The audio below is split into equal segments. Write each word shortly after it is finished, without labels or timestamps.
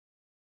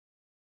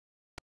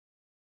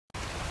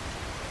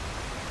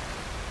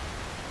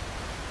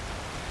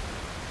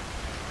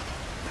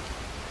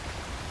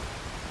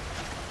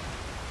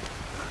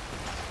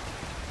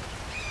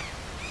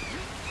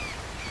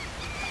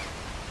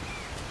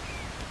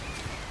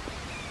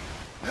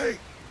Hey!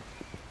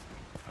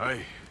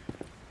 Hey.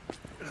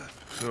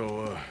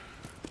 So,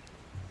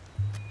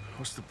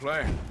 what's the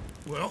plan?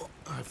 Well,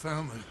 I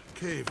found the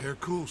cave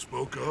Rdr2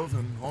 spoke of,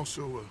 and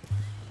also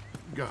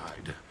a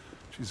guide.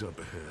 She's up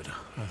ahead.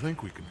 I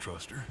think we can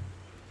trust her.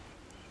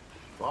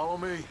 Follow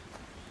me.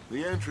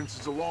 The entrance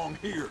is along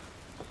here.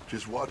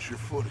 Just watch your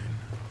footing.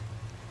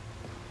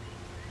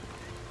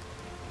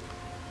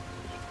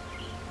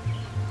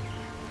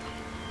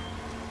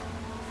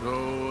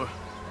 So,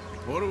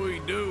 what do we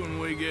do when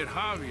we get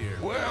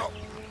Javier? Well,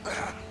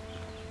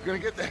 gonna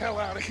get the hell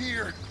out of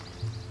here.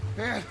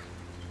 And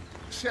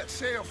set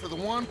sail for the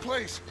one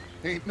place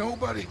ain't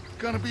nobody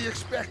gonna be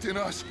expecting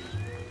us.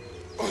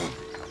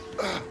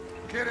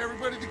 Get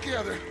everybody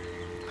together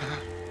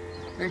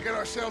and get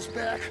ourselves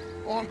back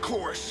on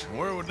course.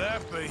 Where would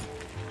that be?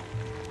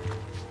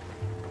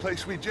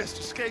 Place we just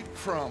escaped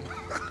from.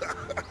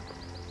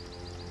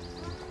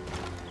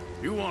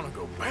 You want to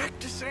go back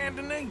to Saint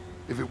Denis?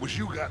 If it was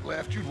you got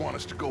left, you'd want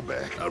us to go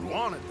back. I'd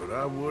want it, but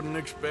I wouldn't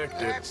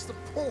expect it. That's the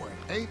point.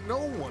 Ain't no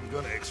one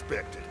gonna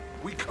expect it.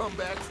 We come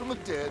back from the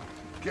dead,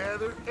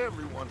 gather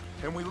everyone,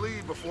 and we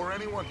leave before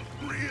anyone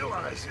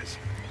realizes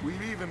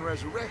we've even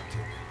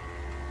resurrected.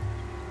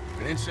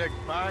 An insect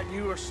biting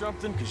you or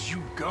something? 'Cause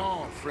you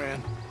gone,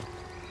 friend.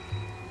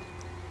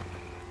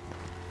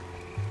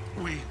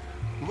 We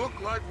look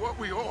like what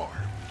we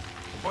are.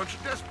 A bunch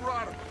of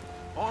desperados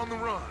on the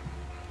run.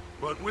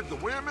 But with the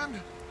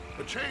women,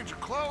 a change of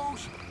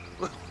clothes,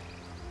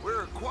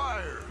 we're a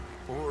choir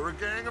or a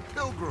gang of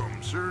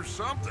pilgrims or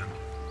something.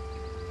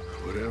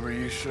 Whatever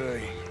you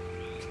say.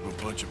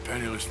 A bunch of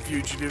penniless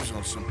fugitives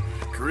on some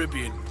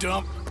Caribbean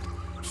dump,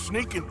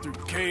 sneaking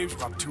through caves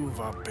while two of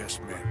our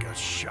best men got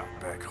shot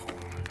back home.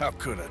 How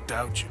could I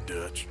doubt you,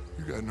 Dutch?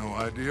 You got no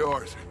idea,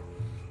 Arthur.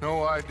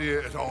 No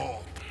idea at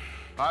all.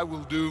 I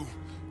will do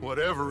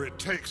whatever it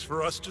takes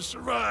for us to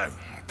survive.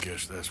 I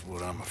guess that's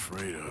what I'm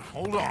afraid of.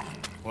 Hold on.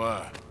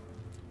 Why?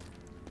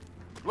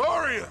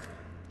 Gloria!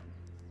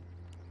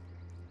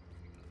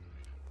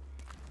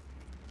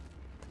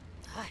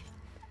 Ay,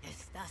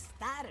 estás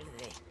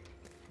tarde.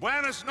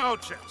 Buenas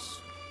noches.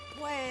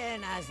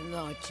 Buenas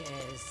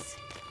noches.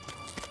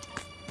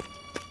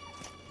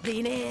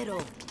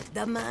 Dinero,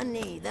 the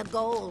money, the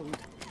gold.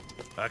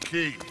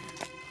 Aquí.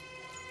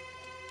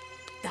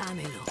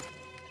 Dámelo.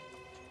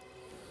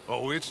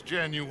 Oh, it's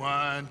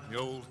genuine, you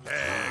old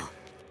hag.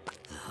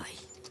 Ay.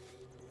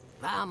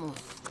 Vamos.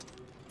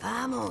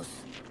 Vamos.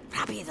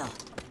 Rápido.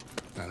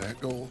 Now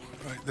that gold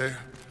right there,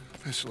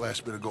 that's the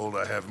last bit of gold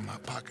I have in my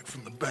pocket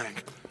from the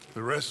bank.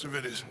 The rest of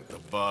it is... At the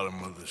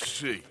bottom of the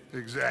sea.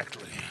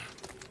 Exactly.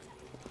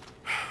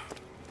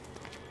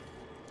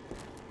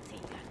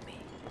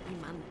 Síganme y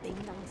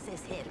manténganse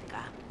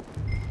cerca.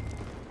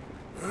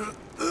 A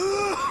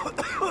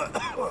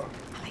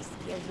la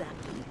izquierda.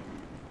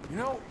 You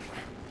know,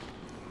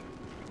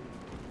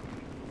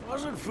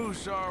 wasn't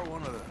Fusar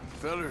one of the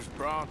fellers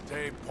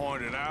Bronte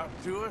pointed out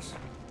to us?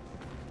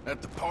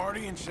 At the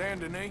party in Saint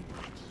Denis?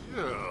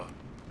 Yeah,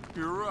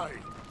 you're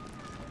right.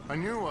 I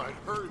knew I'd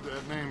heard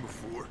that name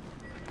before.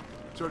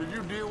 So did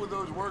you deal with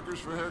those workers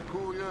for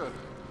Rdr2 yet?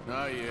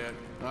 Not yet.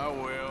 I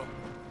will.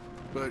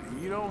 But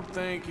you don't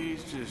think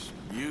he's just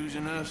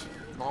using us?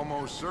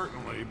 Almost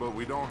certainly, but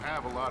we don't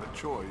have a lot of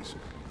choice.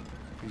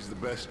 He's the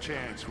best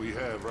chance we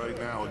have right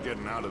now of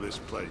getting out of this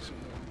place.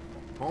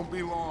 Won't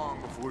be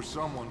long before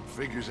someone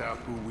figures out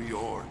who we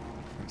are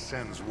and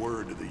sends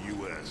word to the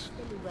U.S.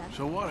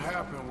 So what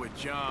happened with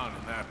John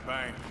in that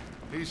bank?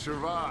 He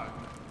survived.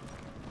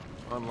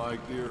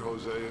 Unlike dear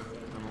Hosea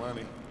and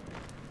Lenny.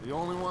 The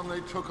only one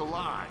they took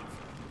alive.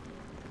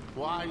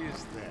 Why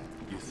is that,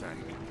 you think?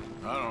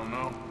 I don't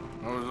know.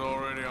 I was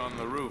already on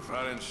the roof.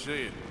 I didn't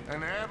see it.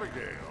 And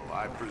Abigail,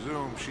 I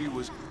presume she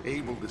was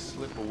able to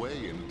slip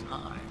away in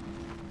time.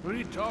 What are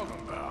you talking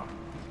about?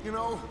 You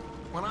know,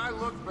 when I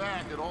look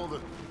back at all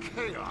the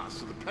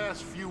chaos of the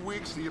past few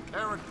weeks, the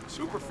apparent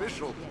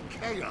superficial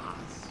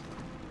chaos,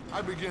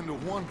 I begin to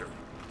wonder,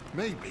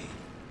 maybe,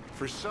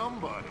 for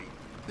somebody,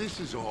 this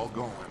is all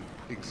going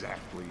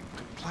exactly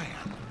to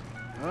plan.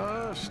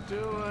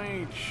 Still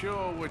ain't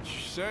sure what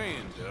you're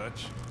saying,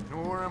 Dutch.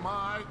 Nor am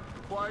I,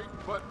 quite,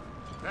 but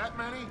that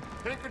many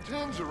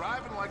Pinkertons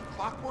arriving like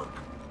clockwork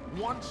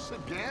once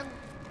again?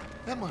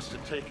 That must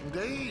have taken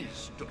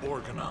days to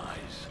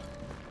organize.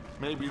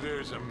 Maybe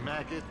there's a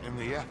maggot in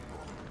the apple.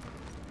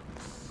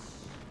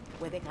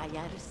 ¿Puede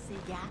callarse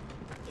ya?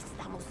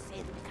 Estamos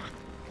cerca.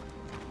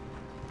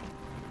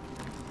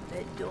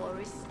 The door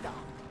is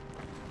stopped.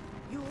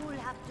 You'll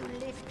have to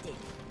lift it.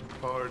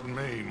 Pardon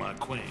me, my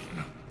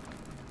queen.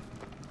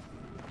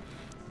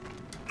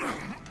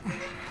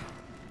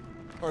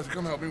 Arthur,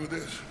 come help me with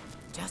this.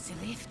 Just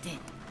lift it.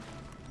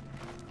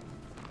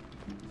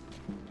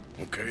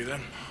 Okay,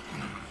 then.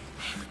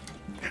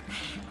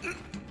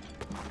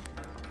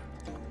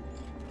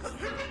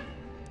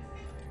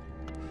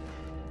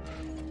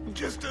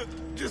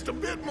 Just a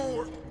bit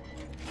more.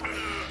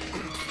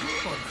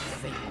 Por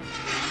fin.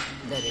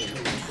 Daré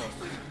juntos.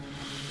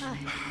 Ay.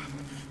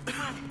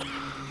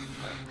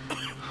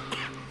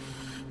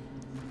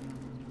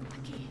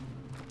 Aquí.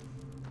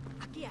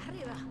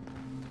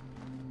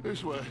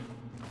 This way.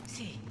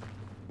 See,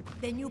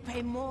 then you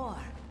pay more.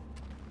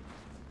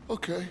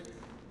 Okay.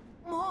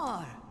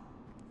 More.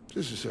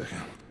 Just a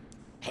second.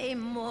 Pay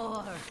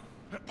more.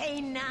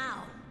 Pay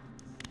now.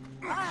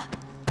 Ah!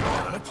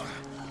 Dutch?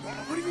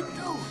 What are you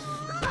doing?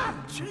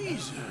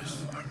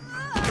 Jesus.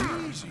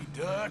 Easy,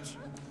 Dutch.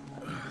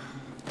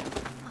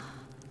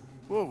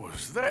 What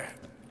was that?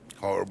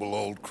 Horrible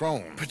old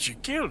crone. But you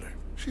killed her.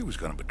 She was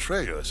gonna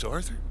betray us,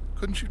 Arthur.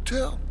 Couldn't you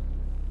tell?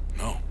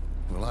 No.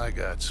 Well, I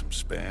got some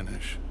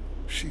Spanish.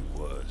 She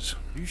was.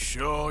 You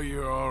sure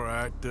you're all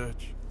right,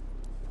 Dutch?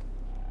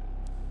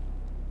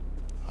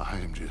 I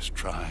am just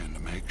trying to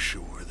make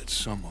sure that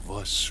some of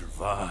us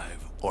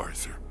survive,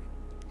 Arthur.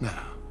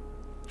 Now,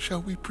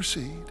 shall we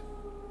proceed?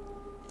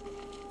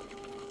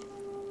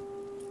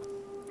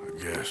 I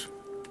guess.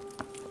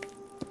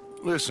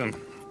 Listen,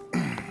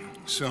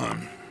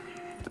 son,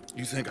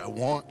 you think I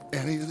want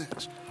any of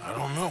this? I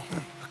don't know.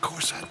 Of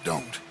course I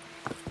don't.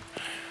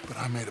 But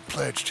I made a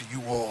pledge to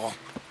you all.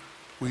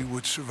 We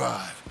would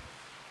survive,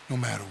 no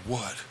matter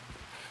what.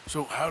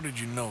 So how did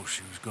you know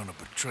she was gonna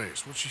betray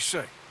us? What'd she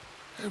say?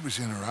 It was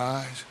in her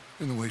eyes,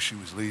 in the way she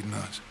was leading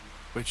us.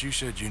 But you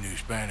said you knew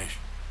Spanish.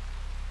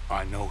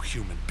 I know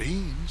human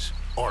beings,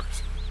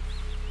 Arthur.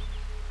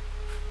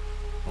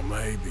 Well,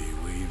 maybe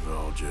we've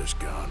all just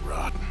gone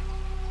rotten.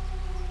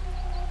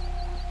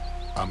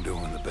 I'm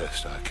doing the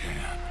best I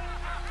can.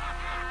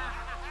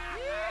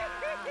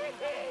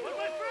 But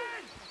my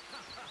friend!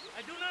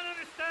 I do not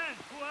understand.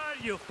 Who are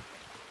you?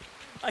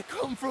 I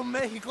come from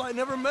Mexico. I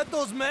never met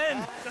those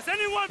men. Does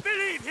anyone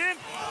believe him?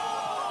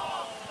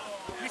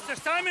 Mr.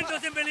 Simon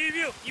doesn't believe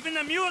you. Even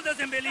the mule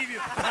doesn't believe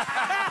you.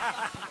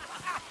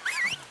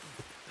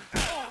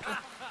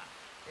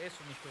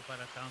 Eso no fue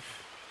para tanto.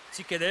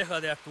 Sí que deja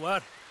de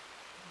actuar.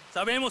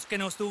 Sabemos que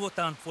no estuvo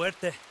tan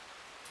fuerte.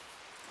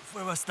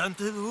 Fue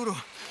bastante duro.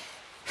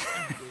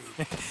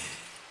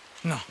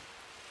 No,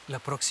 la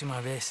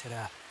próxima vez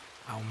será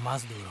aún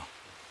más duro.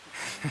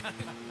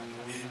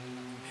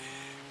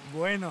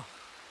 Bueno,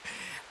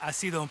 ha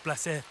sido un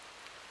placer.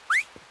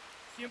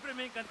 Siempre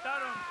me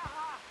encantaron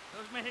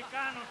los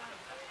mexicanos.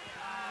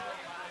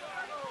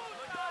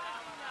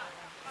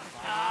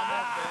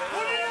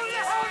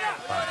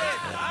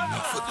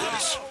 Enough of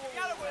this.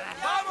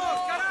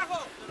 ¡Vamos, carajo!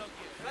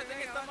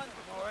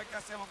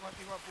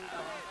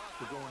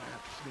 We're going to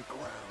have to sneak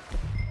around.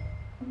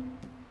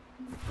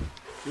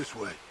 This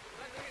way.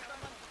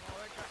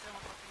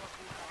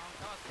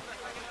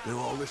 They're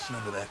all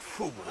listening to that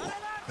fool.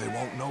 They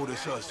won't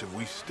notice us if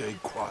we stay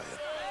quiet.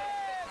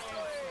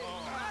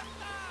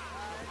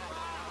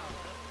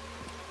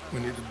 We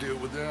need to deal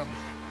with them.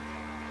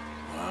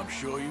 Well, I'm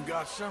sure you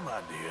got some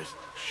ideas.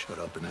 Shut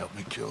up and help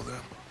me kill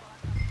them.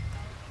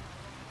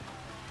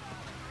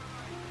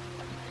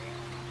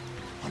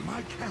 On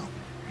my count,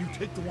 you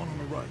take the one on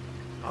the right.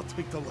 I'll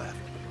take the left.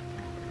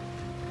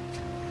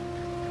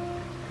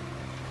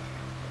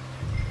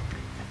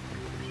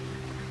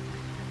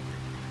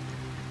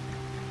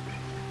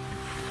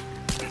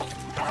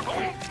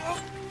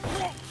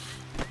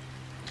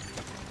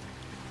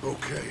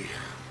 Okay,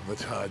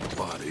 let's hide the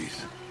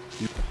bodies.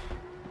 You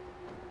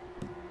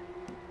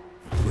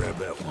grab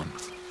that one.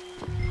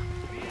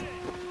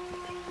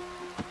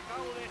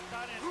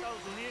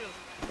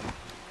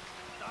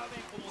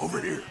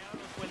 Over here.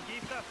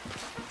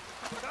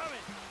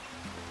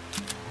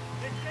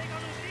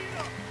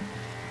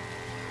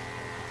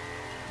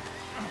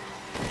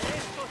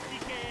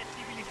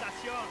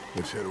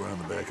 Let's head around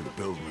the back of the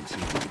building and see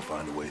if we can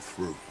find a way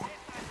through.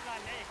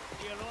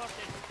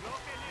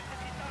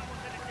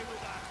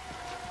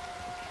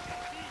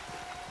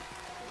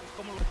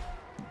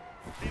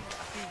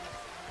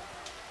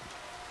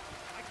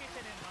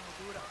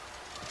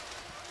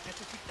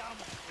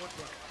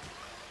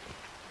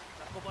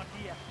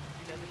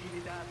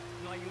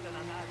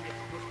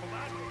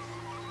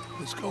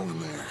 Let's go in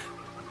there.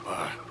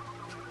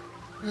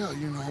 Well,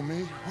 you know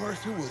me.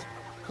 Arthur will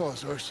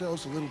cause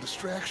ourselves a little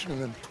distraction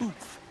and then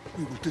poof,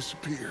 we will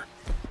disappear.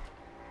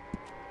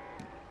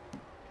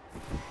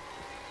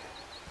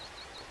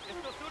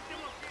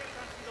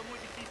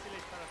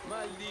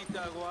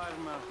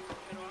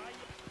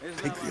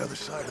 Take the other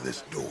side of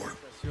this door.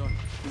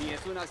 Ni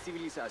es una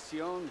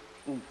civilización,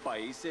 un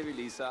país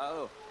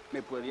civilizado.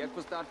 Me podría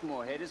costar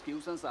mujeres que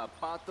usan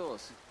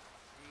zapatos.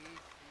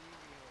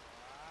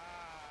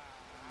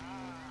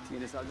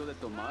 ¿Tienes algo de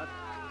tomar?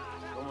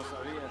 ¿Cómo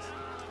sabías?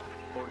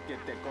 Porque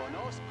te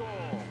conozco.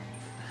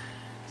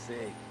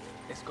 Sí,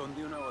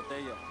 escondí una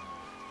botella.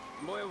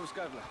 Voy a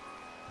buscarla.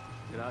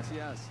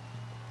 Gracias.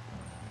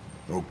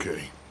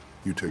 Okay,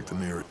 you take the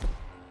nearest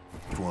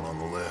one on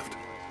the left.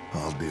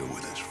 I'll deal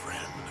with his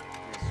friend.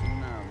 Es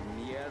una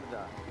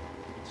mierda.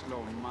 Es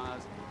lo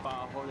más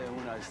bajo de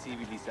una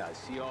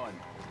civilización.